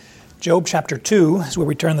Job chapter 2 is where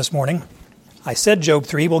we turn this morning. I said Job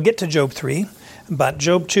 3. We'll get to Job 3. But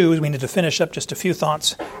Job 2, we need to finish up just a few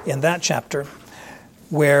thoughts in that chapter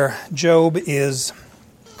where Job is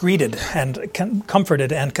greeted and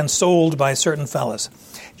comforted and consoled by certain fellows.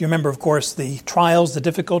 You remember, of course, the trials, the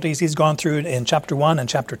difficulties he's gone through in chapter 1 and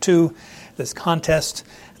chapter 2, this contest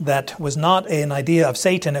that was not an idea of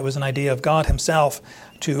Satan, it was an idea of God himself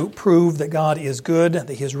to prove that God is good, that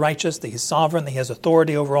he is righteous, that he's sovereign, that he has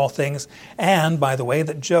authority over all things, and, by the way,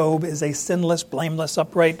 that Job is a sinless, blameless,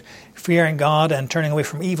 upright, fearing God and turning away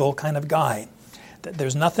from evil kind of guy. That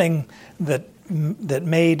there's nothing that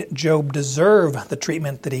made Job deserve the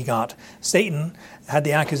treatment that he got. Satan had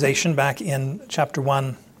the accusation back in chapter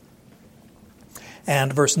 1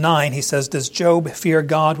 and verse 9. He says, does Job fear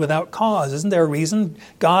God without cause? Isn't there a reason?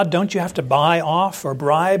 God, don't you have to buy off or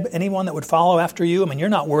bribe anyone that would follow after you? I mean, you're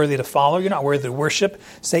not worthy to follow. You're not worthy to worship,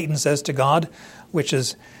 Satan says to God, which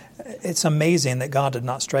is, it's amazing that God did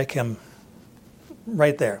not strike him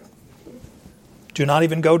right there. Do not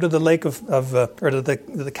even go to the lake or to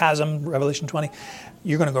the chasm, Revelation 20.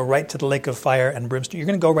 You're going to go right to the lake of fire and brimstone. You're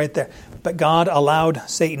going to go right there. But God allowed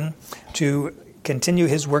Satan to continue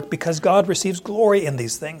his work because God receives glory in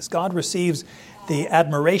these things. God receives the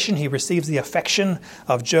admiration. He receives the affection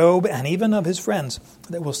of Job and even of his friends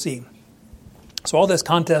that we'll see. So all this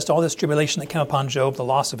contest, all this tribulation that came upon Job, the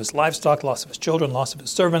loss of his livestock, loss of his children, loss of his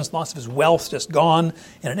servants, loss of his wealth just gone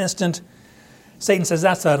in an instant. Satan says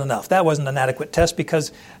that's not enough. That wasn't an adequate test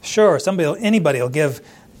because, sure, anybody will give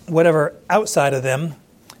whatever outside of them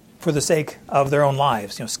for the sake of their own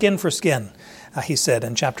lives. Skin for skin, he said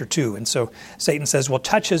in chapter 2. And so Satan says, well,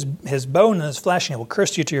 touch his bone and his flesh and he will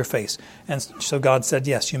curse you to your face. And so God said,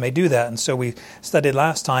 yes, you may do that. And so we studied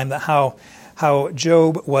last time that how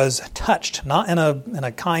Job was touched, not in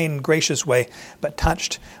a kind, gracious way, but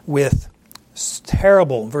touched with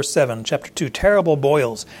terrible, verse 7, chapter 2, terrible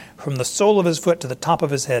boils from the sole of his foot to the top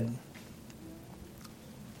of his head.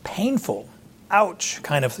 Painful, ouch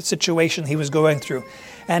kind of situation he was going through.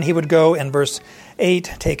 And he would go in verse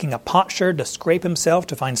 8, taking a potsherd to scrape himself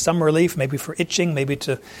to find some relief, maybe for itching, maybe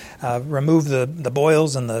to remove the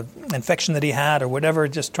boils and the infection that he had or whatever,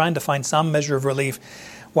 just trying to find some measure of relief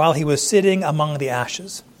while he was sitting among the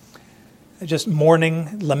ashes. Just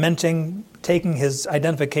mourning, lamenting, taking his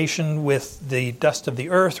identification with the dust of the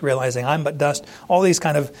earth, realizing I'm but dust, all these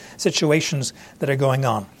kind of situations that are going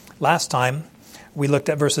on. Last time, we looked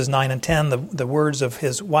at verses 9 and 10, the words of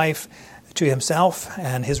his wife to himself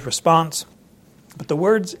and his response. But the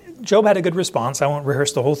words, Job had a good response. I won't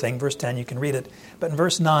rehearse the whole thing. Verse 10, you can read it. But in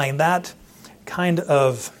verse 9, that kind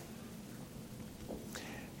of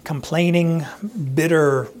complaining,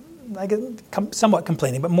 bitter, somewhat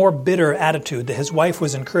complaining, but more bitter attitude that his wife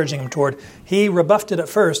was encouraging him toward. He rebuffed it at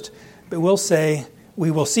first, but we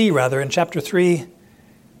will see in chapter 3,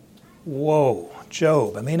 whoa,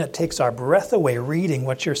 Job, it takes our breath away reading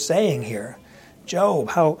what you're saying here. Job,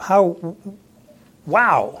 how,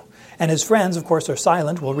 wow. And his friends, of course, are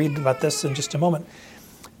silent. We'll read about this in just a moment.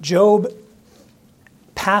 Job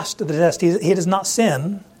passed the test. He does not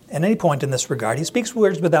sin at any point in this regard. He speaks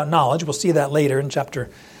words without knowledge. We'll see that later in chapter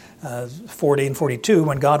 40 and 42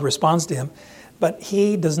 when God responds to him. But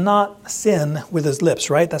he does not sin with his lips,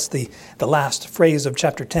 right? That's the last phrase of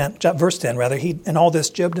chapter 10, verse 10 rather. In all this,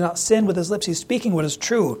 Job did not sin with his lips. He's speaking what is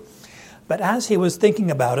true. But as he was thinking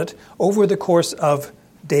about it over the course of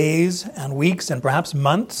days and weeks and perhaps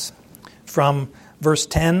months, from verse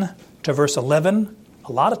 10 to verse 11,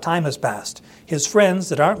 a lot of time has passed. His friends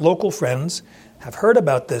that aren't local friends have heard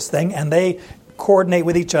about this thing and they coordinate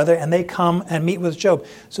with each other and they come and meet with Job.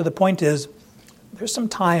 So the point is, there's some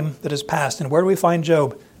time that has passed, and where do we find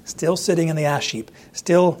Job? Still sitting in the ash heap,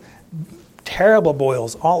 still terrible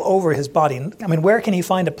boils all over his body. Where can he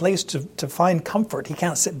find a place to find comfort? He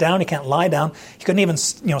can't sit down, he can't lie down, he couldn't even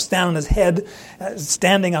stand on his head,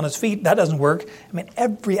 standing on his feet. That doesn't work.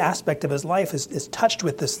 Every aspect of his life is touched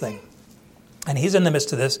with this thing. And he's in the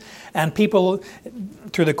midst of this, and people,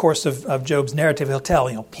 through the course of Job's narrative, he'll tell,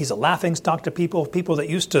 he's a laughingstock to people that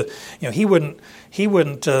used to, he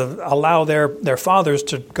wouldn't allow their fathers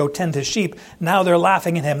to go tend his sheep. Now they're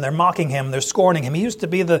laughing at him, they're mocking him, they're scorning him. He used to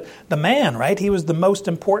be the man, right? He was the most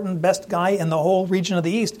important, best guy in the whole region of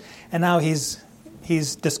the East, and now he's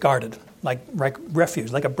discarded. Like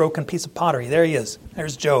refuse, like a broken piece of pottery. There he is.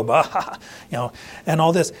 There's Job, and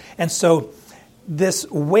all this. And so this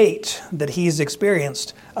weight that he's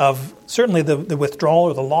experienced of certainly the withdrawal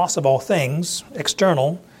or the loss of all things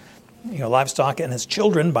external, livestock and his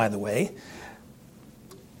children, by the way,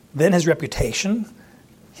 then his reputation,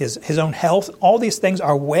 his own health. All these things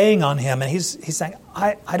are weighing on him, and he's saying,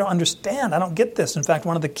 I don't understand. I don't get this. In fact,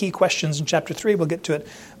 one of the key questions in chapter 3, we'll get to it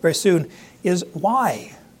very soon, is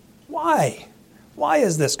why? Why? Why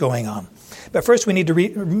is this going on? But first we need to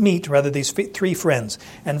meet these three friends.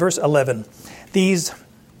 And verse 11,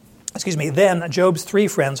 then Job's three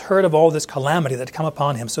friends heard of all this calamity that had come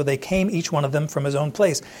upon him. So they came, each one of them, from his own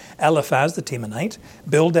place. Eliphaz the Temanite,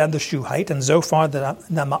 Bildad the Shuhite, and Zophar the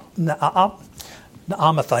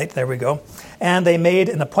Naamathite, there we go. And they made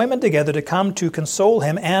an appointment together to come to console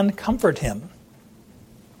him and comfort him.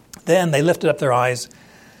 Then they lifted up their eyes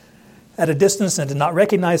at a distance and did not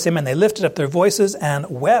recognize him, and they lifted up their voices and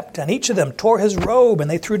wept. And each of them tore his robe, and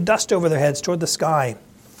they threw dust over their heads toward the sky.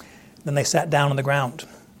 Then they sat down on the ground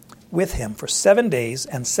with him for 7 days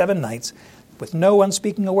and 7 nights, with no one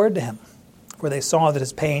speaking a word to him, for they saw that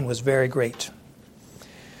his pain was very great.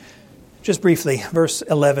 Just briefly, verse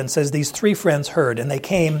 11 says, these three friends heard, and they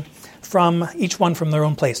came from each one from their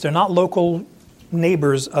own place. They're not local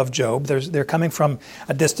neighbors of Job. They're coming from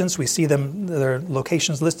a distance. We see their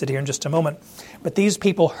locations listed here in just a moment. But these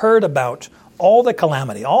people heard about all the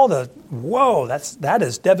calamity, that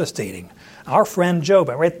is devastating. Our friend Job,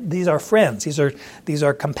 right? These are friends. These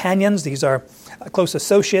are companions. These are close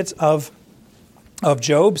associates of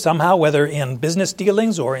Job somehow, whether in business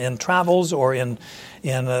dealings or in travels or in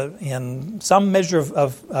some measure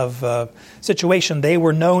of situation. They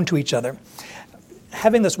were known to each other.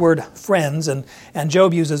 Having this word friends, and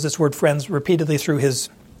Job uses this word friends repeatedly through his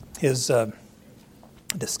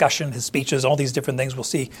discussion, his speeches, all these different things we'll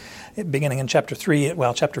see beginning in chapter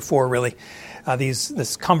 4 really.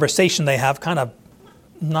 This conversation they have, kind of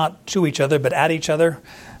not to each other but at each other.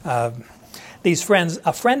 These friends,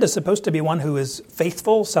 a friend is supposed to be one who is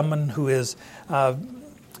faithful, someone who is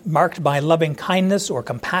marked by loving kindness or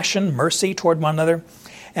compassion, mercy toward one another.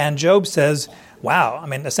 And Job says, wow,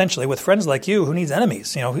 essentially, with friends like you, who needs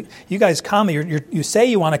enemies? You guys come, you say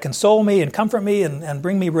you want to console me and comfort me and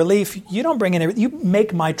bring me relief. You don't bring any, you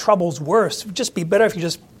make my troubles worse. It'd just be better if you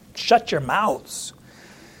just shut your mouths.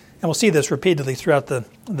 And we'll see this repeatedly throughout the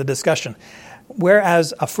discussion.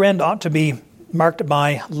 Whereas a friend ought to be marked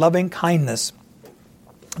by loving kindness,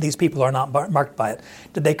 these people are not marked by it.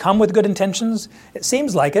 Did they come with good intentions? It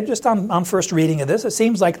seems like it, just on first reading of this, it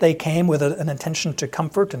seems like they came with an intention to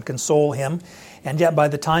comfort and console him. And yet by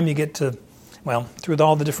the time you get to, through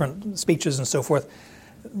all the different speeches and so forth,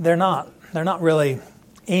 they're not really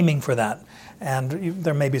aiming for that. And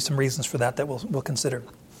there may be some reasons for that we'll consider.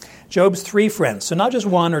 Job's three friends, so not just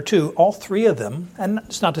one or two, all three of them. And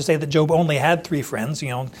it's not to say that Job only had three friends.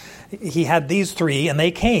 He had these three, and they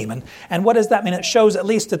came. And what does that mean? It shows at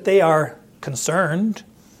least that they are concerned,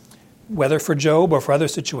 whether for Job or for other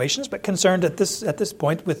situations, but concerned at this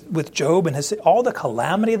point with Job and all the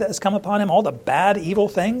calamity that has come upon him, all the bad, evil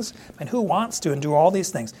things. Who wants to endure all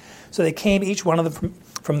these things? So they came, each one of them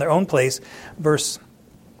from their own place. Verse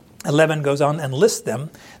 11 goes on and lists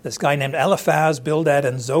them. This guy named Eliphaz, Bildad,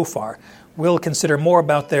 and Zophar. We'll consider more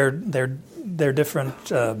about their different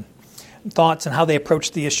thoughts and how they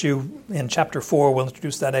approach the issue in chapter 4. We'll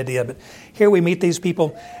introduce that idea. But here we meet these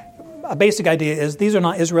people. A basic idea is these are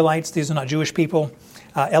not Israelites. These are not Jewish people.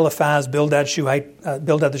 Eliphaz, Bildad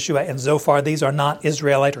the Shuhite, and Zophar. These are not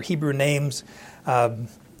Israelite or Hebrew names.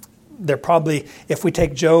 They're probably, if we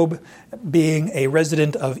take Job being a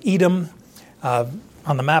resident of Edom,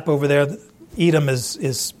 on the map over there, Edom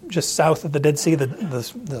is just south of the Dead Sea,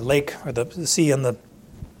 the lake or the sea in the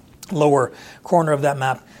lower corner of that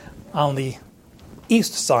map. On the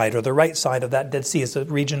east side or the right side of that Dead Sea is the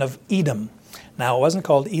region of Edom. Now, it wasn't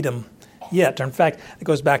called Edom yet. In fact, it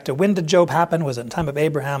goes back to when did Job happen? Was it in the time of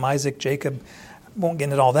Abraham, Isaac, Jacob? Won't get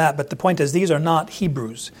into all that, but the point is these are not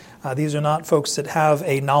Hebrews. These are not folks that have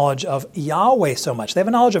a knowledge of Yahweh so much. They have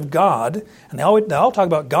a knowledge of God, and they all talk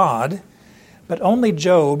about God. But only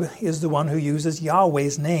Job is the one who uses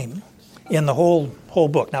Yahweh's name in the whole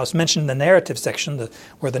book. Now, it's mentioned in the narrative section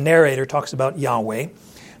where the narrator talks about Yahweh.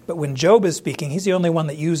 But when Job is speaking, he's the only one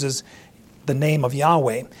that uses the name of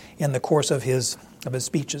Yahweh in the course of his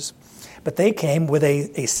speeches. But they came with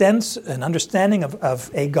a sense, an understanding of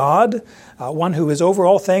a God, one who is over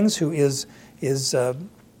all things, who is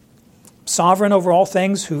sovereign over all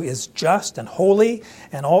things, who is just and holy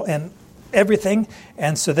and everything,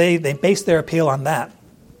 and so they base their appeal on that.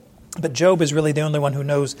 But Job is really the only one who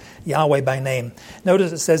knows Yahweh by name.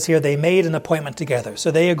 Notice it says here they made an appointment together.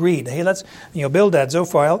 So they agreed, hey, let's, Bildad,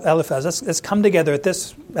 Zophar, Eliphaz, let's come together at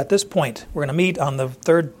this point. We're going to meet on the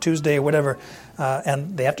third Tuesday or whatever,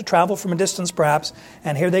 and they have to travel from a distance perhaps,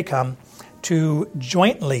 and here they come to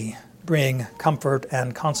jointly bring comfort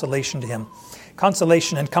and consolation to him.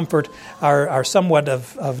 consolation and comfort are somewhat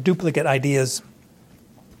of duplicate ideas,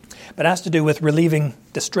 but it has to do with relieving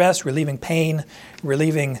distress, relieving pain,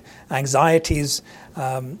 relieving anxieties.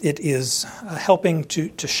 It is helping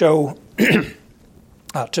to show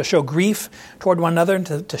to show grief toward one another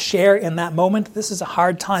and to share in that moment. This is a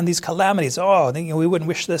hard time, these calamities. We wouldn't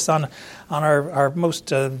wish this on our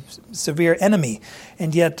most severe enemy.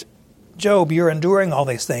 And yet, Job, you're enduring all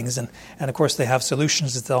these things. And of course, they have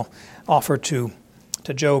solutions that they'll offer to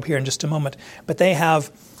Job here in just a moment. But they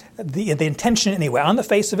have the intention anyway. On the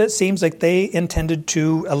face of it, seems like they intended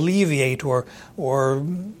to alleviate or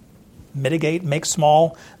mitigate, make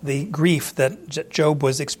small the grief that Job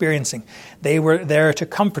was experiencing. They were there to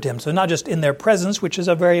comfort him. So not just in their presence, which is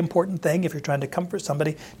a very important thing if you're trying to comfort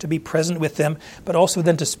somebody, to be present with them, but also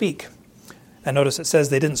then to speak. And notice it says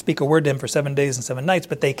they didn't speak a word to him for 7 days and 7 nights,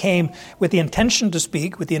 but they came with the intention to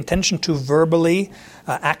speak, with the intention to verbally,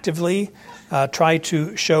 actively try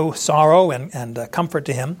to show sorrow and comfort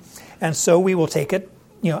to him. And so we will take it,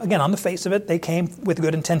 again, on the face of it, they came with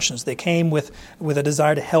good intentions. They came with a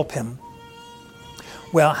desire to help him.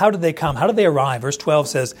 Well, how did they come? How did they arrive? Verse 12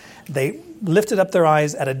 says, they lifted up their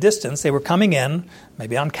eyes at a distance. They were coming in,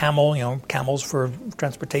 maybe on camels for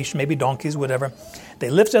transportation, maybe donkeys, whatever. They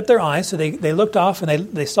lifted up their eyes, so they looked off and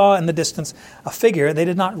they saw in the distance a figure. They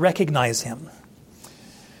did not recognize him.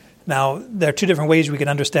 Now, there are two different ways we can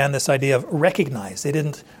understand this idea of recognize. They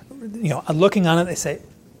didn't, looking on it, they say,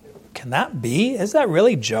 can that be? Is that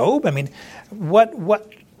really Job? I mean, what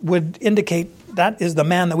would indicate that is the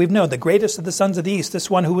man that we've known, the greatest of the sons of the east, this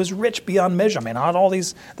one who was rich beyond measure. I mean, not all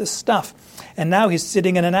this stuff. And now he's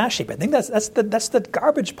sitting in an ash heap. I think that's the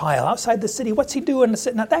garbage pile outside the city. What's he doing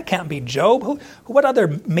sitting out? That can't be Job. What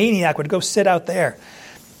other maniac would go sit out there?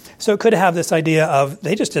 So it could have this idea of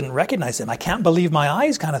they just didn't recognize him. I can't believe my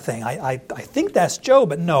eyes kind of thing. I think that's Job,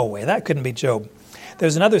 but no way, that couldn't be Job.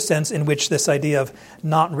 There's another sense in which this idea of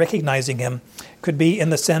not recognizing him could be in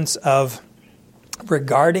the sense of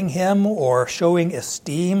regarding him or showing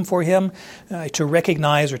esteem for him, to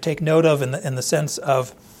recognize or take note of in the sense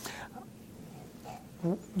of,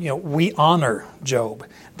 we honor Job.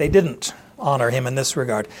 They didn't honor him in this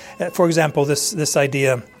regard. For example, this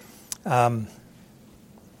idea of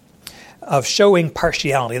showing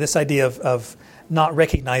partiality, this idea of not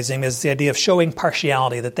recognizing is the idea of showing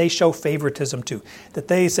partiality, that they show favoritism to, that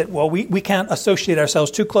they said, well, we can't associate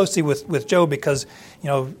ourselves too closely with Job because,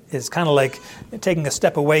 it's kind of like taking a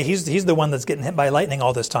step away. He's the one that's getting hit by lightning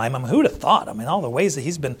all this time. I mean, who would have thought? I mean, all the ways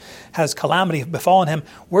that has calamity befallen him,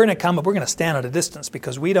 we're going to come, but we're going to stand at a distance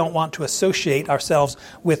because we don't want to associate ourselves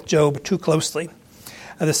with Job too closely.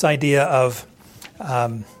 This idea of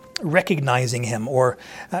recognizing him, or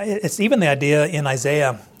it's even the idea in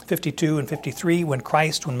Isaiah 52 and 53 when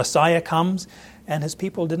Messiah comes, and his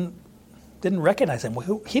people didn't recognize him.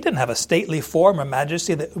 He didn't have a stately form or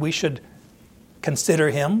majesty that we should consider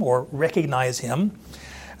him or recognize him,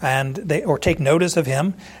 or take notice of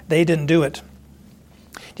him. They didn't do it.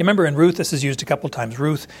 Do you remember in Ruth? This is used a couple of times.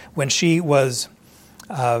 Ruth, when she was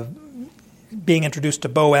being introduced to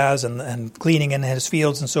Boaz and gleaning in his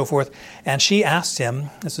fields and so forth. And she asked him,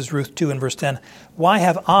 this is Ruth 2 and verse 10,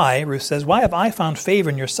 Ruth says, why have I found favor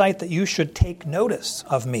in your sight that you should take notice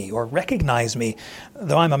of me or recognize me,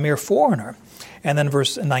 though I'm a mere foreigner? And then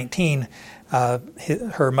verse 19,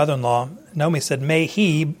 her mother-in-law, Naomi, said, may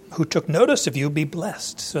he who took notice of you be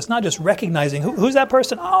blessed. So it's not just recognizing, who's that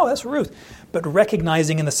person? Oh, that's Ruth. But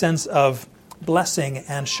recognizing in the sense of blessing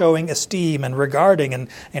and showing esteem and regarding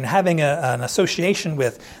and having an association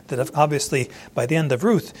with, that obviously by the end of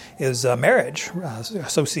Ruth is a marriage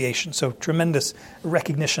association. So tremendous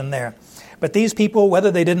recognition there. But these people,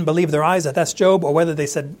 whether they didn't believe their eyes that that's Job, or whether they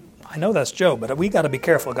said, I know that's Job, but we got to be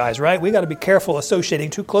careful, guys, right? We got to be careful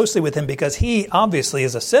associating too closely with him because he obviously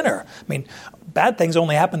is a sinner. I mean, bad things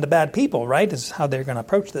only happen to bad people, right? Is how they're going to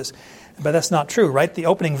approach this. But that's not true, right? The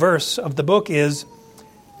opening verse of the book is,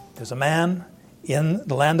 there's a man in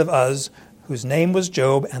the land of Uz whose name was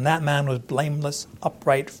Job, and that man was blameless,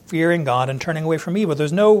 upright, fearing God, and turning away from evil.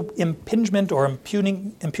 There's no impingement or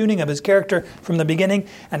impugning of his character from the beginning,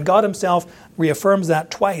 and God himself reaffirms that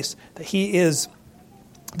twice, that he is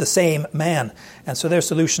the same man. And so their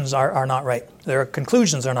solutions are not right. Their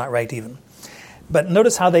conclusions are not right even. But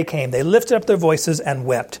notice how they came. They lifted up their voices and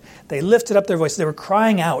wept. They lifted up their voices. They were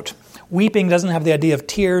crying out. Weeping doesn't have the idea of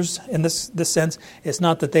tears in this sense. It's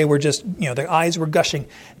not that they were just, their eyes were gushing.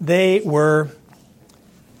 They were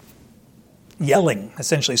yelling,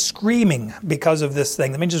 essentially screaming because of this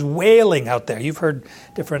thing. I mean, just wailing out there. You've heard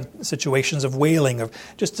different situations of wailing, of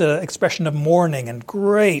just an expression of mourning and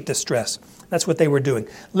great distress. That's what they were doing,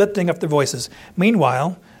 lifting up their voices.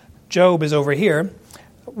 Meanwhile, Job is over here.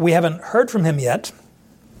 We haven't heard from him yet,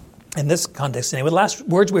 in this context anyway. The last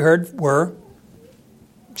words we heard were,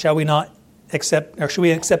 shall we not accept, or should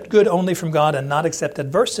we accept good only from God and not accept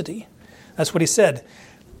adversity? That's what he said.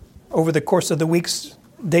 Over the course of the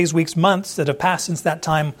days, weeks, months that have passed since that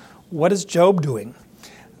time, what is Job doing?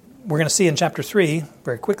 We're going to see in chapter 3,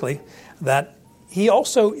 very quickly, that he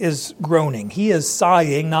also is groaning. He is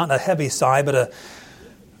sighing, not a heavy sigh, but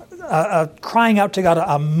a crying out to God,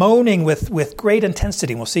 a moaning with great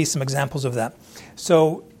intensity. We'll see some examples of that.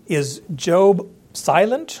 So is Job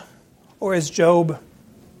silent, or is Job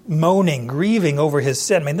moaning, grieving over his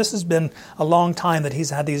sin? I mean, this has been a long time that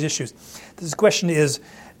he's had these issues. The question is,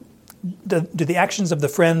 do the actions of the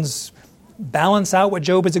friends balance out what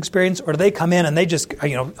Job has experienced, or do they come in and they just,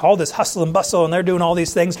 all this hustle and bustle, and they're doing all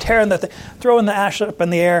these things, throwing the ash up in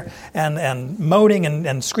the air and moaning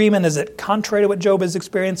and screaming? Is it contrary to what Job is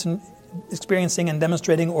experiencing and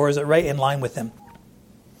demonstrating, or is it right in line with him?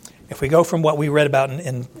 If we go from what we read about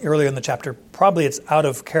in earlier in the chapter, probably it's out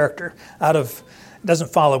of character, it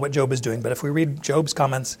doesn't follow what Job is doing. But if we read Job's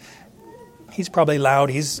comments, he's probably loud.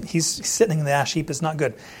 He's sitting in the ash heap. It's not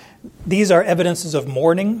good. These are evidences of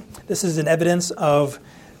mourning. This is an evidence of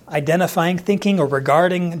identifying, thinking, or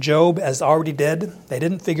regarding Job as already dead. They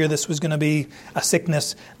didn't figure this was going to be a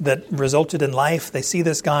sickness that resulted in life. They see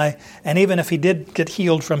this guy, and even if he did get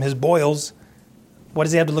healed from his boils, what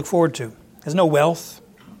does he have to look forward to? He has no wealth.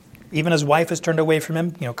 Even his wife has turned away from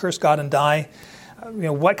him. Curse God and die.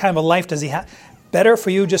 What kind of a life does he have? Better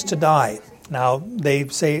for you just to die. Now, they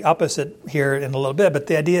say opposite here in a little bit, but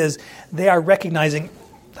the idea is they are recognizing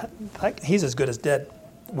he's as good as dead.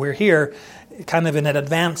 We're here kind of in an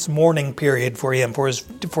advanced mourning period for him, for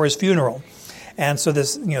his funeral. And so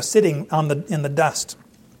this, sitting in the dust,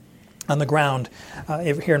 on the ground,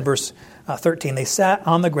 here in verse 13, they sat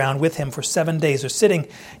on the ground with him for 7 days. They're sitting,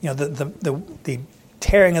 the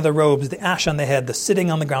tearing of the robes, the ash on the head, the sitting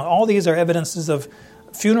on the ground. All these are evidences of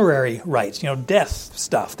funerary rites, death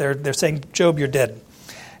stuff. They're saying, Job, you're dead.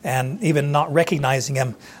 And even not recognizing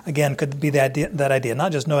him, again, could be that idea.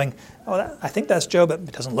 Not just knowing, I think that's Job, but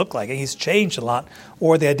it doesn't look like it. He's changed a lot.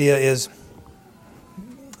 Or the idea is,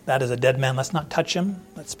 that is a dead man. Let's not touch him.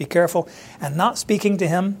 Let's be careful. And not speaking to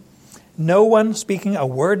him. No one speaking a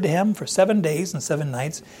word to him for 7 days and 7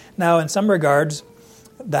 nights. Now, in some regards,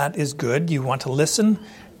 that is good. You want to listen.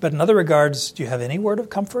 But in other regards, do you have any word of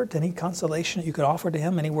comfort, any consolation that you could offer to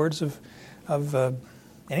him? Any words of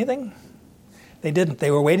anything? They didn't. They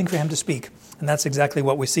were waiting for him to speak. And that's exactly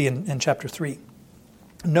what we see in chapter 3.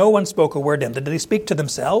 No one spoke a word to him. Did they speak to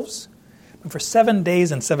themselves? For 7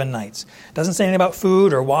 days and 7 nights. It doesn't say anything about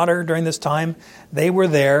food or water during this time. They were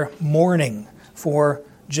there mourning for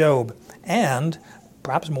Job. And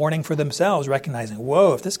perhaps mourning for themselves, recognizing,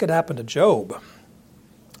 whoa, if this could happen to Job,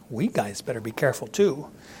 we guys better be careful too.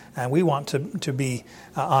 And we want to be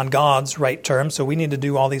on God's right terms, so we need to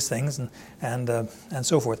do all these things and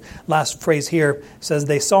so forth. Last phrase here says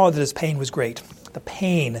they saw that his pain was great. The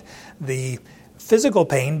pain, the physical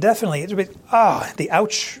pain, definitely, the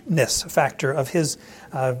ouchness factor of his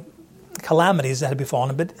calamities that had befallen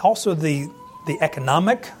him, but also the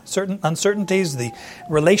economic uncertainties, the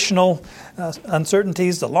relational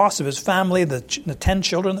uncertainties, the loss of his family, the 10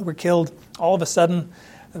 children that were killed, all of a sudden,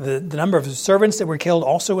 the number of his servants that were killed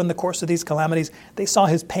also in the course of these calamities. They saw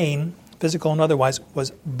his pain, physical and otherwise,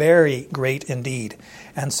 was very great indeed.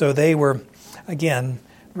 And so they were, again,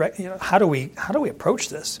 how do we approach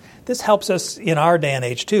this? This helps us in our day and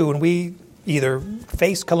age too, when we either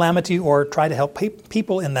face calamity or try to help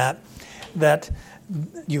people in that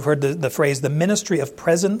you've heard the phrase, the ministry of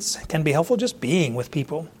presence can be helpful. Just being with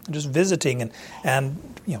people, just visiting and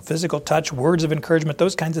physical touch, words of encouragement,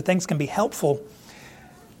 those kinds of things can be helpful.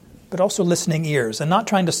 But also listening ears and not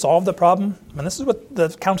trying to solve the problem. And this is what the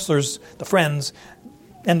counselors, the friends,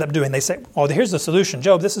 end up doing. They say, here's the solution.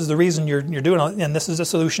 Job, this is the reason you're doing it, and this is the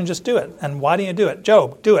solution. Just do it. And why do you do it?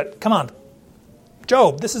 Job, do it. Come on.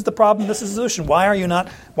 Job, this is the problem. This is the solution.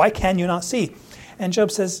 Why can you not see? And Job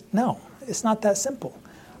says, no, it's not that simple.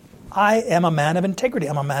 I am a man of integrity.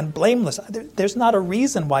 I'm a man blameless. There's not a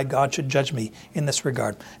reason why God should judge me in this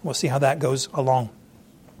regard. We'll see how that goes along.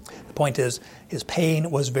 The point is, his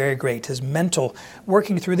pain was very great. His mental,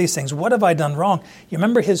 working through these things. What have I done wrong? You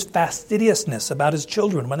remember his fastidiousness about his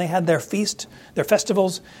children when they had their feast, their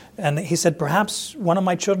festivals, and he said, perhaps one of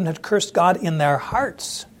my children had cursed God in their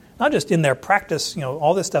hearts. Not just in their practice,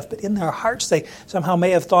 all this stuff, but in their hearts they somehow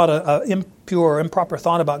may have thought an impure or improper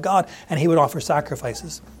thought about God, and he would offer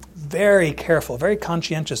sacrifices. Very careful, very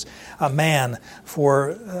conscientious man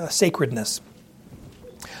for sacredness.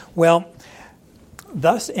 Well,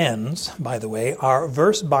 thus ends, by the way, our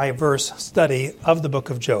verse-by-verse study of the book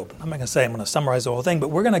of Job. I'm not going to say I'm going to summarize the whole thing, but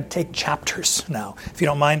we're going to take chapters now, if you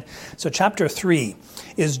don't mind. So chapter 3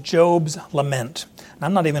 is Job's lament. And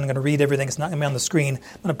I'm not even going to read everything. It's not going to be on the screen.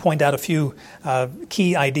 I'm going to point out a few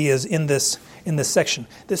key ideas in this section.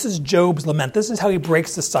 This is Job's lament. This is how he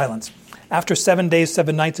breaks the silence. After 7 days,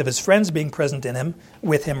 7 nights of his friends being present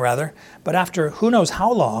with him, but after who knows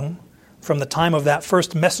how long, from the time of that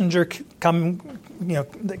first messenger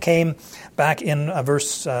that came back in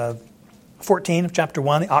verse 14 of chapter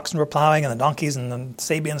 1, the oxen were plowing and the donkeys and the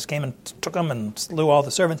Sabians came and took them and slew all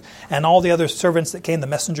the servants, and all the other servants that came, the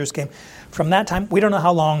messengers came. From that time, we don't know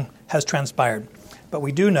how long has transpired, but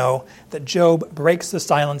we do know that Job breaks the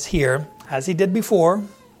silence here, as he did before,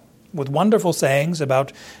 with wonderful sayings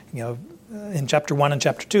about, in chapter 1 and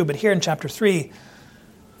chapter 2, but here in chapter 3,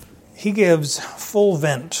 he gives full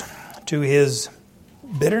vent to his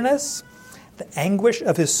bitterness, the anguish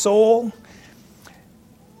of his soul,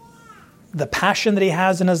 the passion that he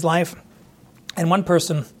has in his life. And one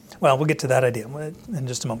person, well, we'll get to that idea in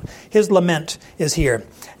just a moment. His lament is here,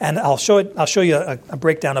 and I'll show you a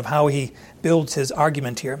breakdown of how he builds his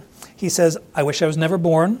argument here. He says, I wish I was never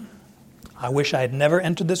born. I wish I had never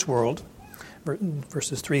entered this world.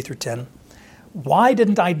 Verses 3 through 10. Why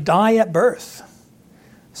didn't I die at birth?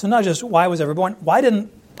 So not just why I was ever born. Why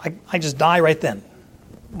didn't I just die right then?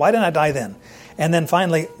 Why didn't I die then? And then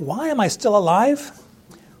finally, why am I still alive?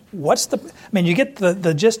 You get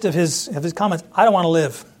the gist of his comments. I don't want to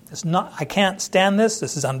live. I can't stand this.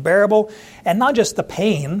 This is unbearable. And not just the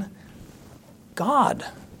pain. God,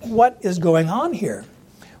 what is going on here?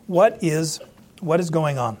 What is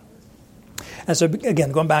going on? And so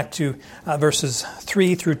again, going back to verses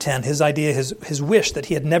 3 through 10, his idea, his wish that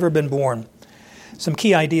he had never been born. Some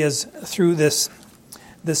key ideas through this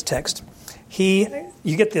text.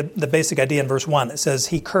 You get the basic idea in verse 1. It says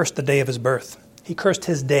he cursed the day of his birth. He cursed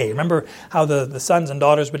his day. Remember how the sons and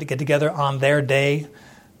daughters would get together on their day?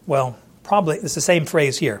 Well, probably it's the same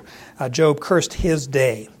phrase here. Job cursed his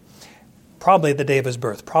day. Probably the day of his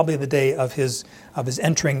birth. Probably the day of his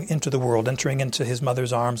entering into the world, entering into his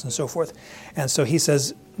mother's arms and so forth. And so he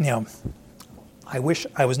says, I wish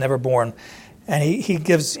I was never born. And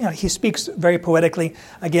he speaks very poetically.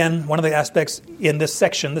 Again, one of the aspects in this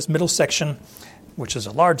section, this middle section, which is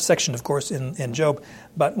a large section, of course, in Job,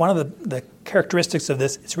 but one of the characteristics of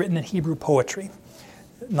this, it's written in Hebrew poetry.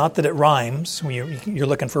 Not that it rhymes. When you're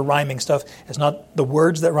looking for rhyming stuff, it's not the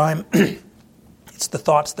words that rhyme, it's the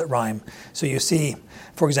thoughts that rhyme. So you see,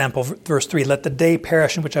 for example, verse 3, let the day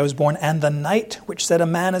perish in which I was born, and the night which said a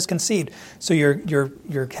man is conceived. So you're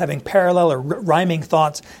having parallel or rhyming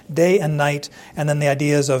thoughts, day and night, and then the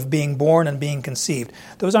ideas of being born and being conceived.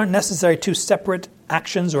 Those aren't necessarily two separate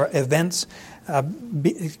actions or events.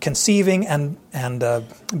 Conceiving and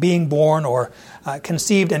being born, or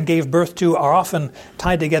conceived and gave birth to, are often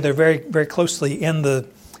tied together very, very closely in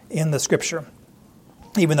the Scripture.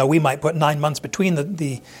 Even though we might put 9 months between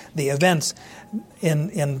the events,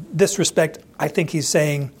 in this respect, I think he's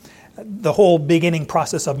saying the whole beginning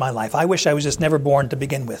process of my life. I wish I was just never born to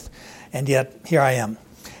begin with, and yet here I am.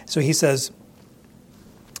 So he says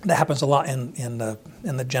that happens a lot in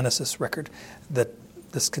the Genesis record, that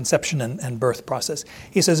this conception and birth process.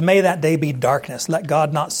 He says, may that day be darkness. Let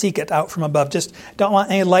God not seek it out from above. Just don't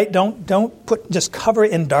want any light. Just cover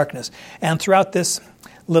it in darkness. And throughout this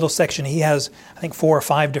little section, he has, I think, 4 or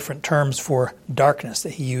 5 different terms for darkness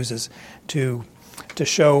that he uses to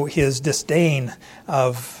show his disdain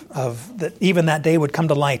of that even that day would come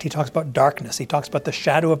to light. He talks about darkness. He talks about the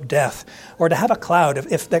shadow of death, or to have a cloud.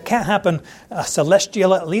 If that can't happen,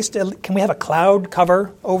 celestial, at least can we have a cloud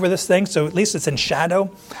cover over this thing so at least it's in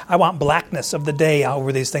shadow? I want blackness of the day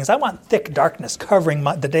over these things. I want thick darkness covering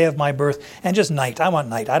the day of my birth, and just night. I want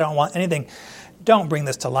night. I don't want anything. Don't bring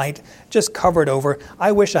this to light. Just cover it over.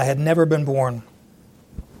 I wish I had never been born.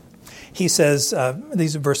 He says,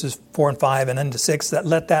 these are verses 4 and 5 and into 6,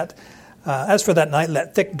 that as for that night,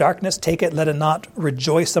 let thick darkness take it. Let it not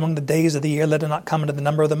rejoice among the days of the year. Let it not come into the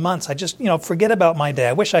number of the months. I just, forget about my day.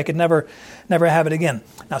 I wish I could never have it again.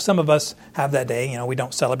 Now, some of us have that day. We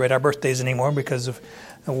don't celebrate our birthdays anymore because of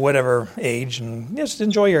whatever age, and just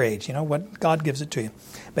enjoy your age. What God gives it to you.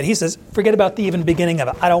 But he says, forget about the even beginning of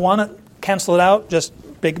it. I don't want it. Cancel it out. Just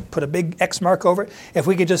put a big X mark over it. If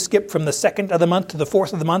we could just skip from the 2nd of the month to the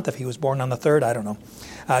 4th of the month, if he was born on the 3rd, I don't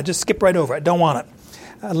know. Just skip right over it. Don't want it.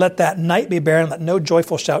 Let that night be barren. Let no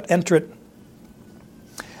joyful shout enter it.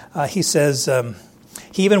 He says,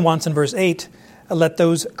 he even wants in verse 8, let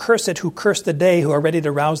those curse it who curse the day, who are ready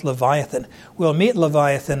to rouse Leviathan. We'll meet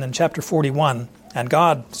Leviathan in chapter 41, and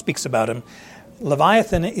God speaks about him.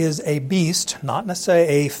 Leviathan is a beast, not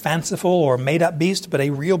necessarily a fanciful or made-up beast, but a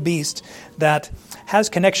real beast that has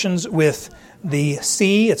connections with the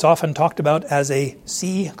sea. It's often talked about as a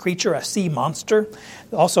sea creature, a sea monster.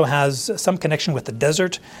 It also has some connection with the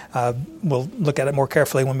desert. We'll look at it more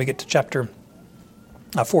carefully when we get to chapter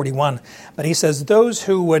 41. But he says those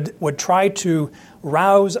who would try to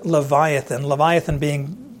rouse Leviathan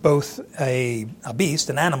being both a beast,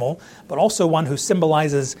 an animal, but also one who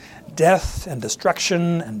symbolizes death and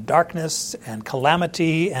destruction and darkness and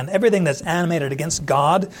calamity and everything that's animated against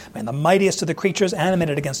God, and the mightiest of the creatures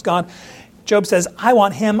animated against God. Job says, I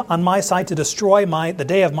want him on my side to destroy the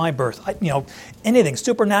day of my birth. Anything,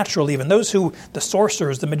 supernatural even. The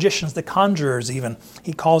sorcerers, the magicians, the conjurers even.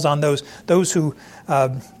 He calls on those who,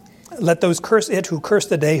 let those curse it who curse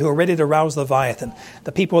the day, who are ready to rouse Leviathan.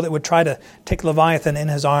 The people that would try to take Leviathan in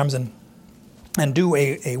his arms and do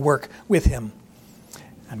a work with him.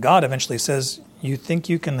 And God eventually says, you think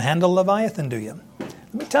you can handle Leviathan, do you?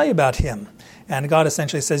 Let me tell you about him. And God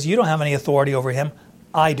essentially says, you don't have any authority over him.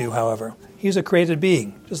 I do, however. He's a created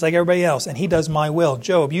being, just like everybody else, and he does my will.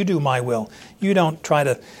 Job, you do my will. You don't try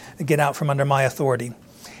to get out from under my authority.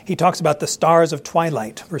 He talks about the stars of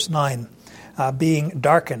twilight, verse 9, being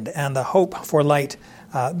darkened, and the hope for light.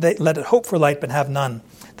 They let it hope for light, but have none.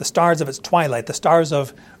 The stars of its twilight, the stars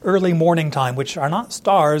of early morning time, which are not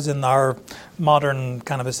stars in our modern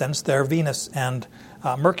kind of a sense. They're Venus and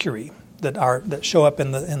Mercury that show up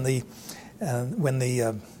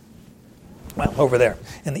over there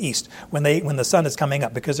in the east, when the sun is coming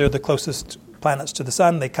up, because they're the closest planets to the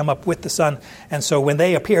sun. They come up with the sun, and so when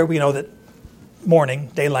they appear, we know that morning,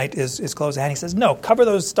 daylight is close at hand. He says, no, cover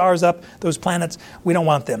those stars up, those planets. We don't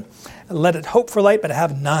want them. Let it hope for light, but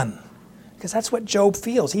have none. Because that's what Job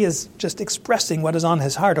feels. He is just expressing what is on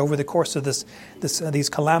his heart over the course of these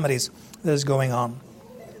calamities that is going on.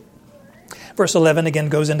 Verse 11 again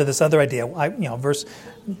goes into this other idea. Verse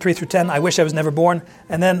 3 through 10, I wish I was never born.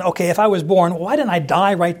 And then, okay, if I was born, why didn't I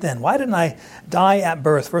die right then? Why didn't I die at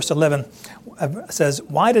birth? Verse 11 says,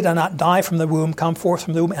 why did I not die from the womb, come forth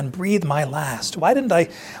from the womb, and breathe my last? Why didn't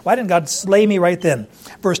God slay me right then?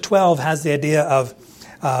 Verse 12 has the idea of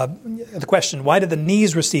the question, why did the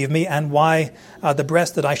knees receive me, and why the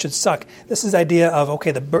breast that I should suck? This is the idea of,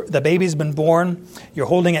 okay, the baby's been born, you're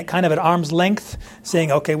holding it kind of at arm's length,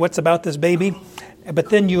 saying, okay, what's about this baby?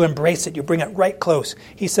 But then you embrace it, you bring it right close.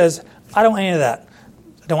 He says, I don't want any of that.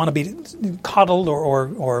 I don't want to be coddled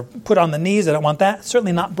or put on the knees. I don't want that.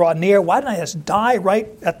 Certainly not brought near. Why didn't I just die right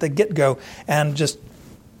at the get-go and just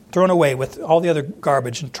thrown away with all the other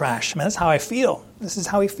garbage and trash? Man, that's how I feel. This is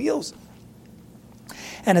how he feels.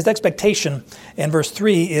 And his expectation in verse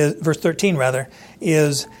 13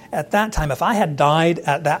 is at that time, if I had died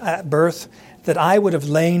at birth, that I would have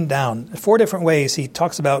lain down. 4 different ways he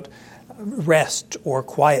talks about rest or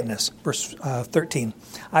quietness. Verse 13,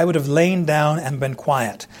 I would have lain down and been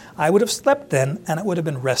quiet. I would have slept then, and it would have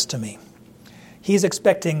been rest to me. He's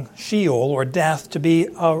expecting Sheol or death to be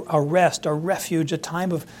a rest, a refuge, a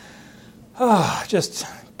time of, just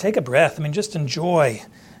take a breath. Just enjoy.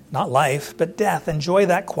 Not life, but death. Enjoy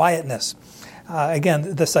that quietness.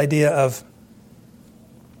 Again, this idea of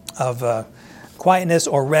quietness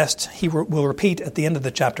or rest, he will repeat at the end of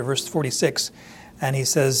the chapter, verse 46. And he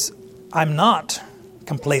says, I'm not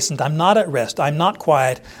complacent. I'm not at rest. I'm not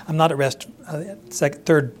quiet. I'm not at rest.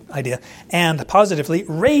 Third idea. And positively,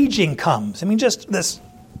 raging comes. Just this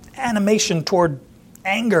animation toward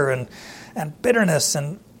anger and bitterness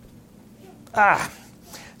and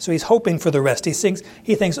So he's hoping for the rest. He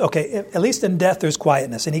thinks, okay, at least in death there's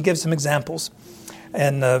quietness. And he gives some examples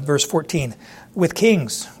in verse 14. With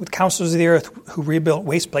kings, with counselors of the earth who rebuilt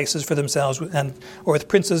waste places for themselves, or with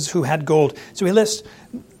princes who had gold. So he lists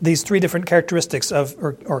these 3 different characteristics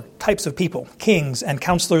or types of people: kings and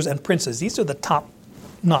counselors and princes. These are the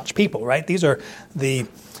top-notch people, right? These are the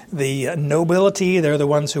nobility. They're the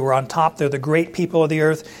ones who are on top. They're the great people of the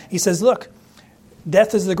earth. He says, look,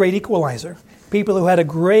 death is the great equalizer. People who had a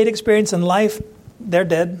great experience in life, they're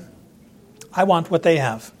dead. I want what they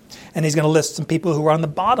have. And he's going to list some people who are on the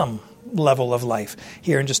bottom level of life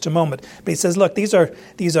here in just a moment. But he says, look, these are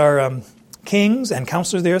kings and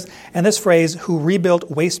counselors of the earth. And this phrase, who rebuilt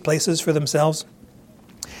waste places for themselves,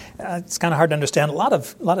 it's kind of hard to understand. A lot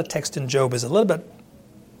of text in Job is a little bit,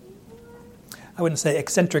 I wouldn't say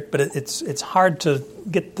eccentric, but it's hard to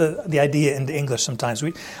get the idea into English sometimes.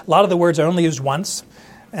 A lot of the words are only used once.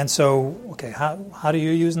 And so, okay, how do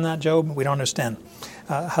you use in that, Job? We don't understand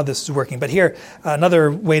how this is working. But here, another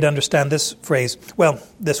way to understand this phrase,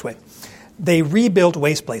 this way. They rebuilt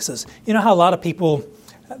waste places. You know how a lot of people,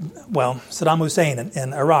 Saddam Hussein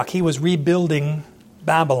in Iraq, he was rebuilding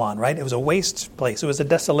Babylon, right? It was a waste place. It was a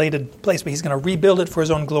desolated place, but he's going to rebuild it for his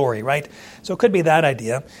own glory, right? So it could be that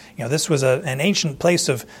idea. This was an ancient place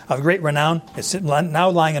of great renown. It's now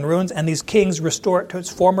lying in ruins, and these kings restore it to its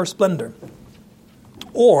former splendor.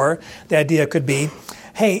 Or the idea could be,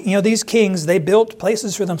 hey, these kings, they built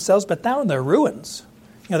places for themselves, but now they're ruins.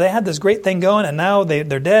 They had this great thing going, and now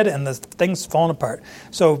they're dead, and the thing's fallen apart.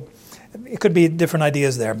 So it could be different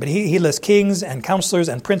ideas there. But he lists kings and counselors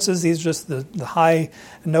and princes. These are just the high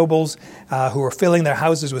nobles who were filling their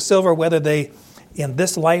houses with silver, whether they, in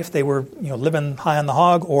this life, they were living high on the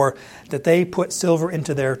hog, or that they put silver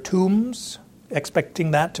into their tombs,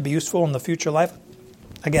 expecting that to be useful in the future life.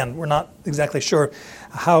 Again, we're not exactly sure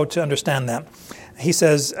how to understand that. He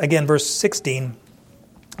says, again, verse 16,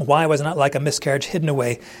 why was not like a miscarriage hidden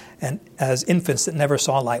away, and as infants that never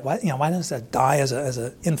saw light? Why does it die as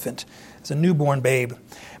an infant, as a newborn babe?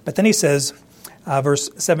 But then he says,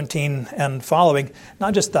 verse 17 and following,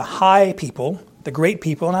 not just the high people, the great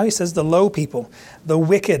people, now he says the low people. The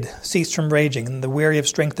wicked cease from raging, and the weary of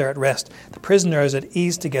strength are at rest. The prisoners at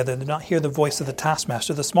ease together, they do not hear the voice of the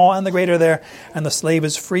taskmaster. The small and the great are there, and the slave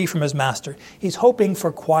is free from his master. He's hoping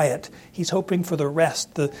for quiet. He's hoping for the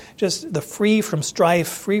rest, the free from strife,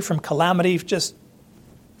 free from calamity. Just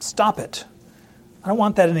stop it. I don't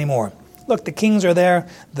want that anymore. Look, the kings are there,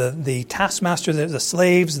 the taskmaster, the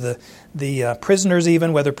slaves, the prisoners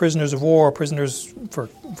even, whether prisoners of war or prisoners for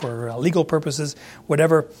legal purposes,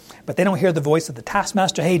 whatever. But they don't hear the voice of the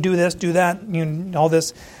taskmaster. Hey, do this, do that, all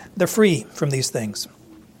this. They're free from these things.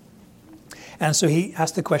 And so he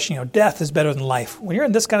asked the question, death is better than life. When you're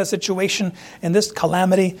in this kind of situation, in this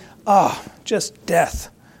calamity, just death.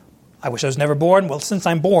 I wish I was never born. Well, since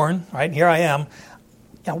I'm born, right, here I am.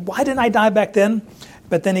 Why didn't I die back then?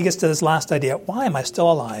 But then he gets to this last idea. Why am I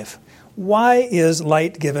still alive? Why is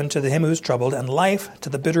light given to him who's troubled, and life to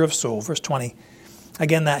the bitter of soul? Verse 20.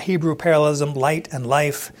 Again, that Hebrew parallelism, light and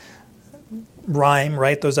life, rhyme,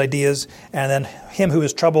 right? Those ideas. And then him who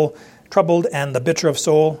is troubled and the bitter of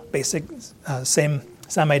soul, basic, same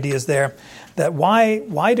ideas there. That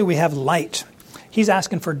why do we have light? He's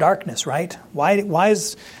asking for darkness, right? Why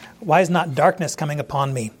is not darkness coming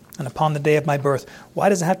upon me and upon the day of my birth? Why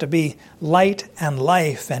does it have to be light and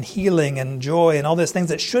life and healing and joy and all these things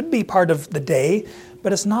that should be part of the day,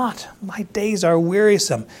 but it's not? My days are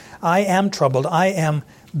wearisome. I am troubled. I am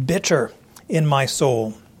bitter in my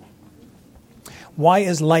soul. Why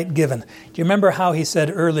is light given? Do you remember how he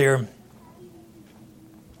said earlier,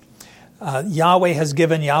 Yahweh has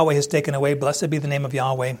given, Yahweh has taken away, blessed be the name of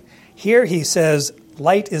Yahweh. Here he says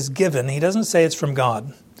light is given. He doesn't say it's from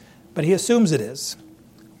God, but he assumes it is.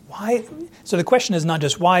 Why? So the question is not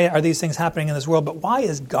just why are these things happening in this world, but why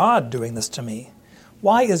is God doing this to me?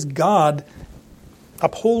 Why is God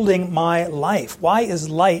upholding my life? Why is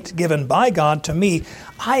light given by God to me?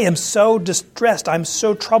 I am so distressed. I'm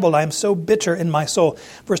so troubled. I'm so bitter in my soul.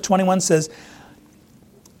 Verse 21 says,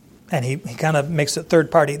 and he kind of makes it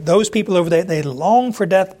third party, those people over there, they long for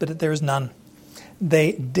death, but there is none.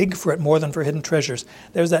 They dig for it more than for hidden treasures.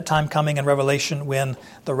 There's that time coming in Revelation when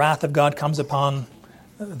the wrath of God comes upon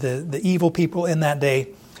the evil people in that day,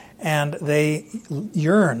 and they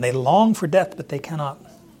yearn, they long for death, but they cannot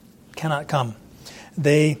come.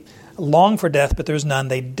 They long for death, but there's none.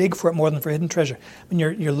 They dig for it more than for hidden treasure. When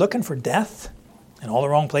you're looking for death in all the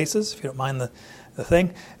wrong places, if you don't mind the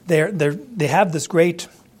thing, they have this great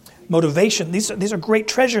motivation. These are great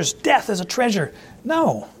treasures. Death is a treasure.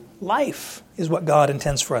 No, life is what God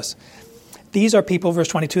intends for us. These are people, verse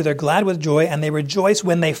 22, they're glad with joy, and they rejoice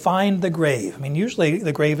when they find the grave. I mean, usually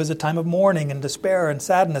the grave is a time of mourning and despair and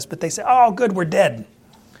sadness, but they say, oh, good, we're dead.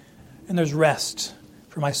 And there's rest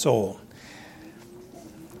for my soul.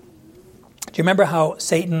 Do you remember how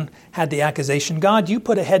Satan had the accusation, God, you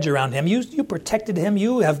put a hedge around him. You protected him.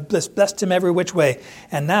 You have blessed him every which way.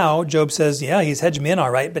 And now Job says, yeah, he's hedged me in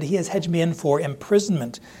all right, but he has hedged me in for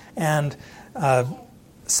imprisonment and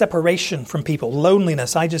separation from people,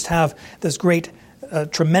 loneliness. I just have this great,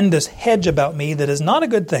 tremendous hedge about me that is not a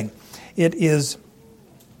good thing. It is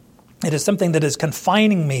something that is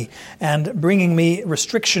confining me and bringing me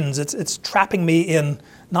restrictions. It's trapping me in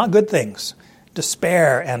not good things,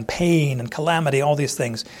 despair and pain and calamity, all these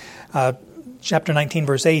things. Chapter 19,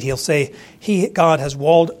 verse 8, he'll say, God has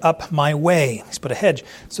walled up my way. He's put a hedge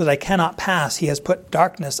so that I cannot pass. He has put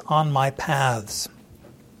darkness on my paths.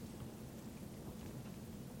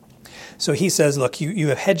 So he says, look, you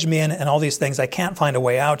have hedged me in and all these things. I can't find a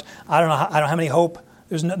way out. I don't have any hope.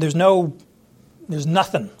 There's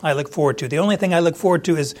nothing I look forward to. The only thing I look forward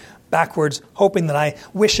to is backwards,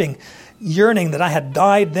 wishing, yearning that I had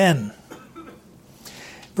died then.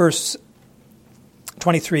 Verse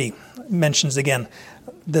 23 mentions again,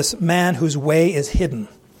 this man whose way is hidden.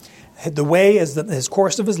 The way is his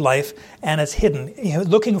course of his life, and it's hidden.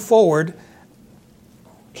 Looking forward,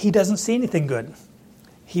 he doesn't see anything good.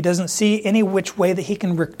 He doesn't see any which way that he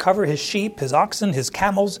can recover his sheep, his oxen, his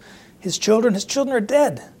camels, his children. His children are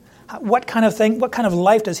dead. What kind of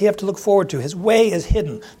life does he have to look forward to? His way is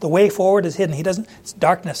hidden. The way forward is hidden. It's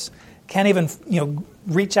darkness. Can't even,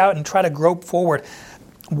 reach out and try to grope forward.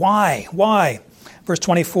 Why? Verse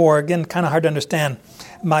 24, again, kind of hard to understand.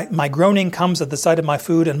 My groaning comes at the sight of my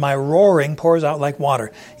food, and my roaring pours out like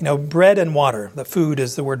water. Bread and water. The food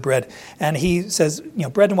is the word bread. And he says,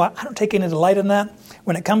 bread and water, I don't take any delight in that.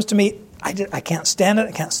 When it comes to me, I can't stand it,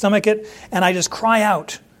 I can't stomach it, and I just cry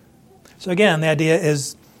out. So again, the idea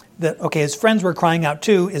is that, his friends were crying out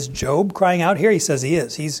too. Is Job crying out here? He says he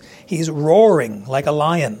is. He's roaring like a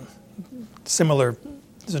lion. Similar,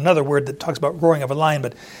 there's another word that talks about roaring of a lion,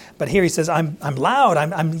 but here he says, I'm loud,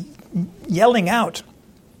 I'm yelling out.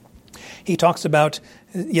 He talks about,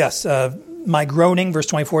 my groaning, verse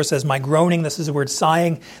 24 says, my groaning, this is the word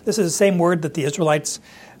sighing. This is the same word that the Israelites,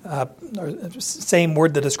 same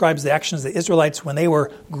word that describes the actions of the Israelites when they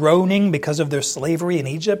were groaning because of their slavery in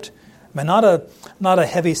Egypt. Not a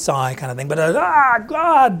heavy sigh kind of thing, but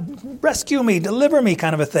God, rescue me, deliver me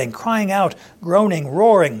kind of a thing, crying out, groaning,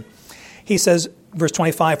 roaring. He says, verse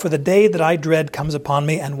 25, for the day that I dread comes upon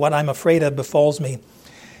me, and what I'm afraid of befalls me.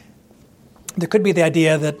 There could be the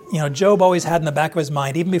idea that, Job always had in the back of his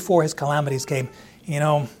mind, even before his calamities came,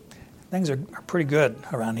 things are pretty good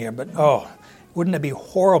around here, but wouldn't it be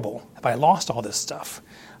horrible if I lost all this stuff?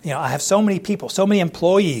 I have so many people, so many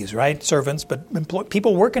employees, right? Servants, but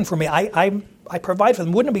people working for me. I provide for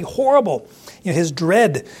them. Wouldn't it be horrible? His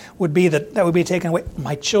dread would be that would be taken away.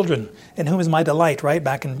 My children, in whom is my delight, right?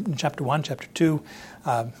 Back in chapter 1, chapter 2,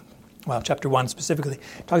 chapter 1 specifically,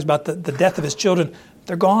 talks about the death of his children.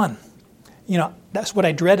 They're gone. That's what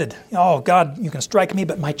I dreaded. Oh, God, you can strike me,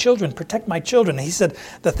 but my children, protect my children. And he said,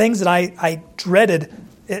 the things that I dreaded,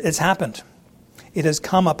 it's happened. It has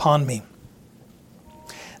come upon me.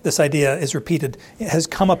 This idea is repeated. It has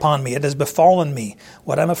come upon me. It has befallen me.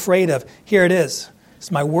 What I'm afraid of, here it is. It's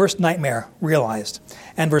my worst nightmare realized.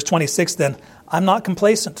 And verse 26 then, I'm not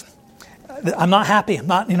complacent. I'm not happy. I'm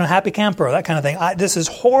not, happy camper, that kind of thing. This is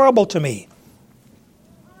horrible to me.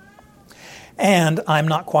 And I'm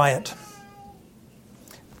not quiet.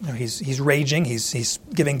 He's raging. He's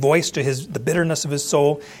giving voice to the bitterness of his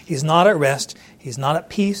soul. He's not at rest. He's not at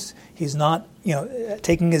peace. He's not,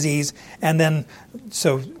 taking his ease. And then,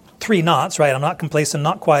 so 3 nots, right? I'm not complacent,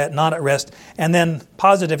 not quiet, not at rest. And then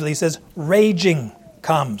positively he says, raging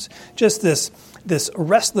comes. Just this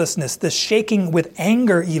restlessness, this shaking with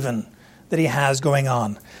anger even that he has going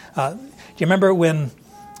on. Do you remember when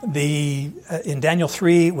in Daniel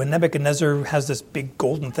 3, when Nebuchadnezzar has this big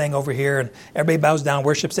golden thing over here and everybody bows down,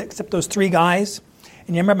 worships it, except those 3 guys?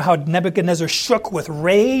 And you remember how Nebuchadnezzar shook with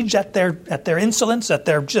rage at their insolence, at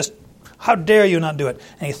their just, how dare you not do it?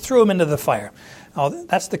 And he threw them into the fire. Oh,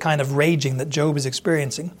 that's the kind of raging that Job is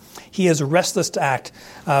experiencing. He is restless to act.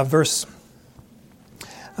 Verse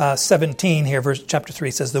 17 here, chapter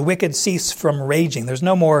 3 says, the wicked cease from raging. There's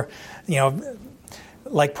no more,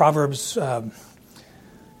 like Proverbs 1,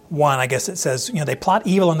 I guess it says, they plot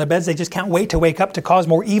evil on their beds. They just can't wait to wake up to cause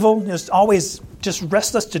more evil. Just always just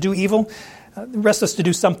restless to do evil, restless to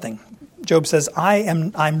do something. Job says,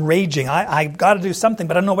 I'm raging. I've got to do something,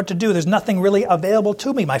 but I don't know what to do. There's nothing really available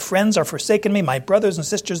to me. My friends are forsaken me. My brothers and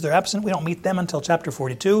sisters, they're absent. We don't meet them until chapter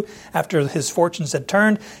 42, after his fortunes had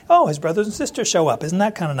turned. Oh, his brothers and sisters show up. Isn't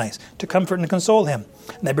that kind of nice? To comfort and console him.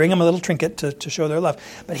 And they bring him a little trinket to show their love.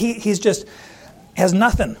 But he's just has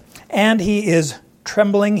nothing. And he is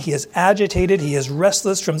trembling. He is agitated. He is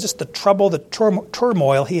restless from just the trouble, the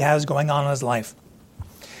turmoil he has going on in his life.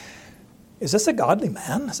 Is this a godly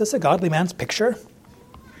man? Is this a godly man's picture?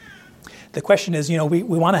 The question is, we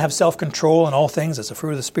want to have self-control in all things. It's a fruit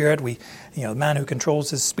of the Spirit. The man who controls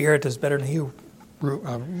his spirit is better than he who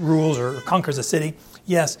rules or conquers a city.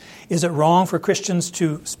 Yes. Is it wrong for Christians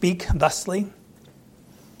to speak thusly?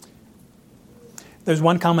 There's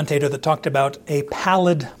one commentator that talked about a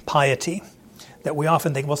pallid piety, that we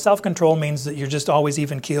often think, well, self-control means that you're just always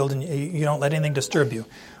even-keeled and you don't let anything disturb you.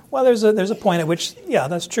 Well, there's a point at which, yeah,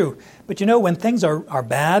 that's true. But when things are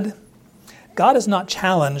bad, God is not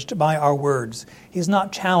challenged by our words. He's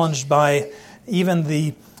not challenged by even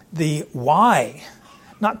the why.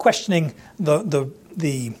 Not questioning the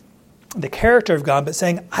character of God, but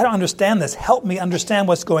saying, I don't understand this. Help me understand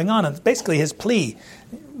what's going on. And basically his plea,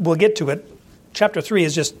 we'll get to it. Chapter 3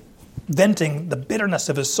 is just venting the bitterness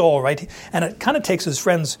of his soul, right? And it kind of takes his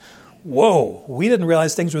friends, whoa, we didn't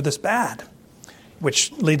realize things were this bad.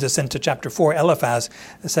 which leads us into chapter 4, Eliphaz,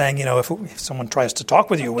 saying, if someone tries to talk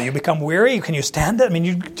with you, will you become weary? Can you stand it? I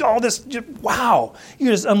mean, wow, you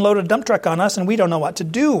just unloaded a dump truck on us and we don't know what to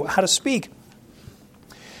do, how to speak.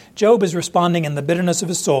 Job is responding in the bitterness of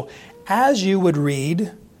his soul, as you would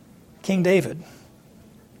read King David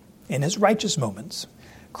in his righteous moments,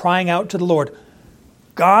 crying out to the Lord,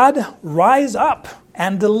 God, rise up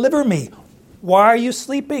and deliver me. Why are you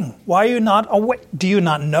sleeping? Why are you not awake? Do you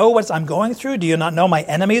not know what I'm going through? Do you not know my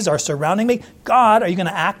enemies are surrounding me? God, are you going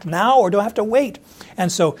to act now or do I have to wait?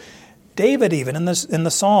 And so David, even in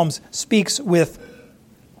the Psalms, speaks with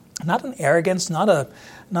not an arrogance, not a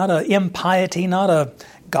impiety, not a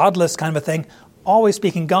godless kind of a thing, always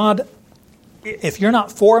speaking, God, if you're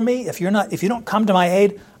not for me, if you don't come to my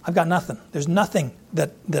aid, I've got nothing. There's nothing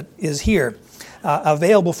that is here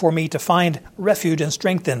available for me to find refuge and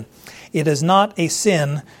strength in. It is not a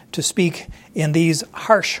sin to speak in these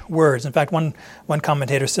harsh words. In fact, one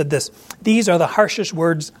commentator said this: these are the harshest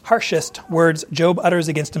words Job utters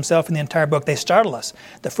against himself in the entire book. They startle us.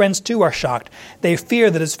 The friends too are shocked. They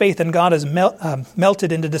fear that his faith in God is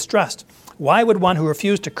melted into distrust. Why would one who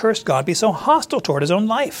refused to curse God be so hostile toward his own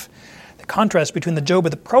life? The contrast between the Job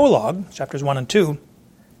of the prologue, chapters 1 and 2,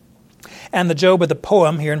 and the Job of the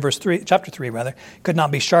poem, here in chapter 3, could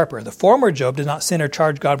not be sharper. The former Job did not sin or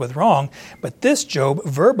charge God with wrong, but this Job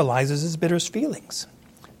verbalizes his bitter feelings.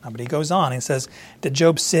 But he goes on, he says, did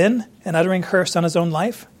Job sin in uttering curse on his own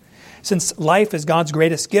life? Since life is God's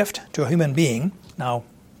greatest gift to a human being, now,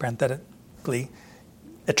 parenthetically,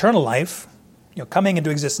 eternal life, coming into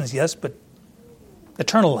existence, yes, but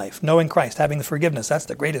eternal life, knowing Christ, having the forgiveness, that's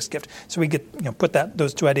the greatest gift. So we get put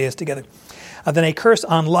those two ideas together. Then a curse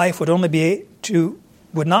on life would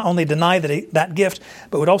not only deny that gift,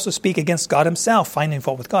 but would also speak against God himself, finding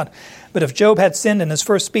fault with God. But if Job had sinned in his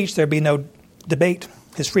first speech, there'd be no debate.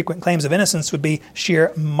 His frequent claims of innocence would be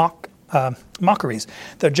sheer mockeries.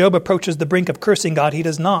 Though Job approaches the brink of cursing God, he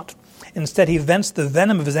does not. Instead, he vents the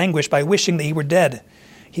venom of his anguish by wishing that he were dead.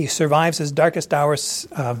 He survives his darkest hours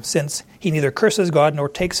since he neither curses God nor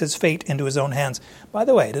takes his fate into his own hands. By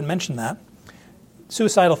the way, I didn't mention that.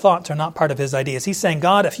 Suicidal thoughts are not part of his ideas. He's saying,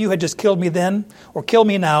 God, if you had just killed me then or kill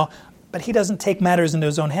me now, but he doesn't take matters into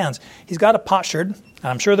his own hands. He's got a potsherd, and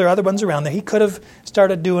I'm sure there are other ones around there. He could have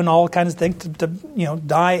started doing all kinds of things to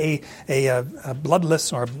die a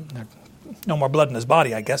bloodless, or no more blood in his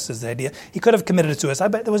body, I guess is the idea. He could have committed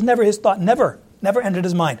suicide, but that was never his thought, never entered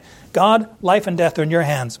his mind. God, life and death are in your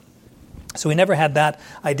hands. So he never had that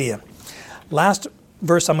idea. Last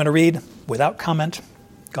verse I'm going to read without comment.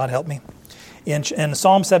 God help me. In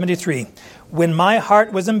Psalm 73, when my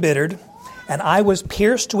heart was embittered and I was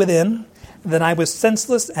pierced within, then I was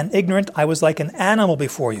senseless and ignorant. I was like an animal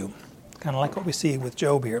before you. Kind of like what we see with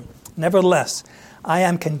Job here. Nevertheless, I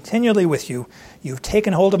am continually with you. You've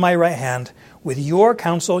taken hold of my right hand. With your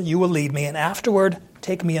counsel you will lead me, and afterward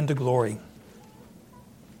take me into glory.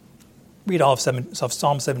 Read all of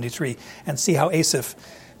Psalm 73 and see how Asaph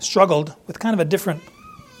struggled with kind of a different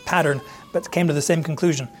pattern, but came to the same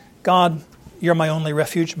conclusion. God, you're my only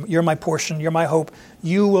refuge. You're my portion. You're my hope.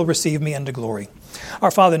 You will receive me into glory.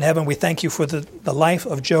 Our Father in heaven, we thank you for the life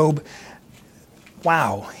of Job.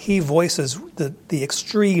 Wow, he voices the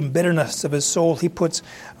extreme bitterness of his soul. He puts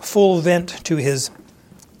full vent to his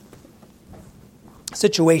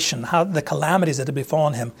situation, how the calamities that have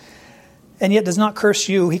befallen him, and yet does not curse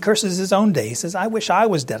you. He curses his own day. He says, I wish I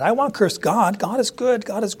was dead. I want to curse God. God is good.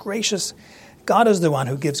 God is gracious. God is the one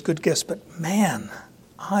who gives good gifts. But man,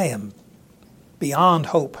 I am beyond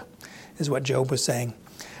hope, is what Job was saying.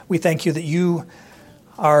 We thank you that you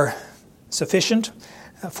are sufficient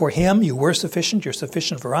for him. You were sufficient. You're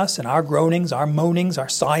sufficient for us and our groanings, our moanings, our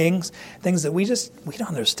sighings, things that we don't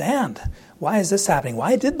understand. Why is this happening?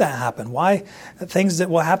 Why did that happen? Why things that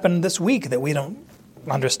will happen this week that we don't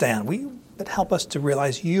understand? But help us to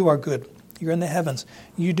realize you are good. You're in the heavens.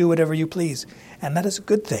 You do whatever you please. And that is a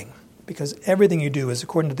good thing, because everything you do is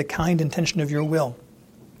according to the kind intention of your will.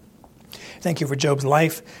 Thank you for Job's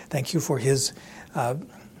life. Thank you for his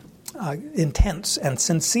intense and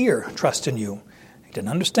sincere trust in you. He didn't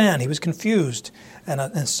understand. He was confused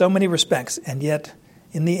in so many respects. And yet,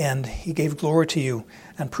 in the end, he gave glory to you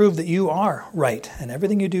and proved that you are right. And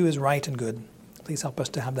everything you do is right and good. Please help us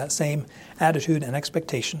to have that same attitude and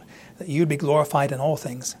expectation that you'd be glorified in all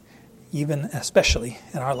things, even especially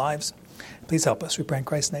in our lives. Please help us. We pray in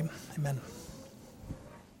Christ's name. Amen.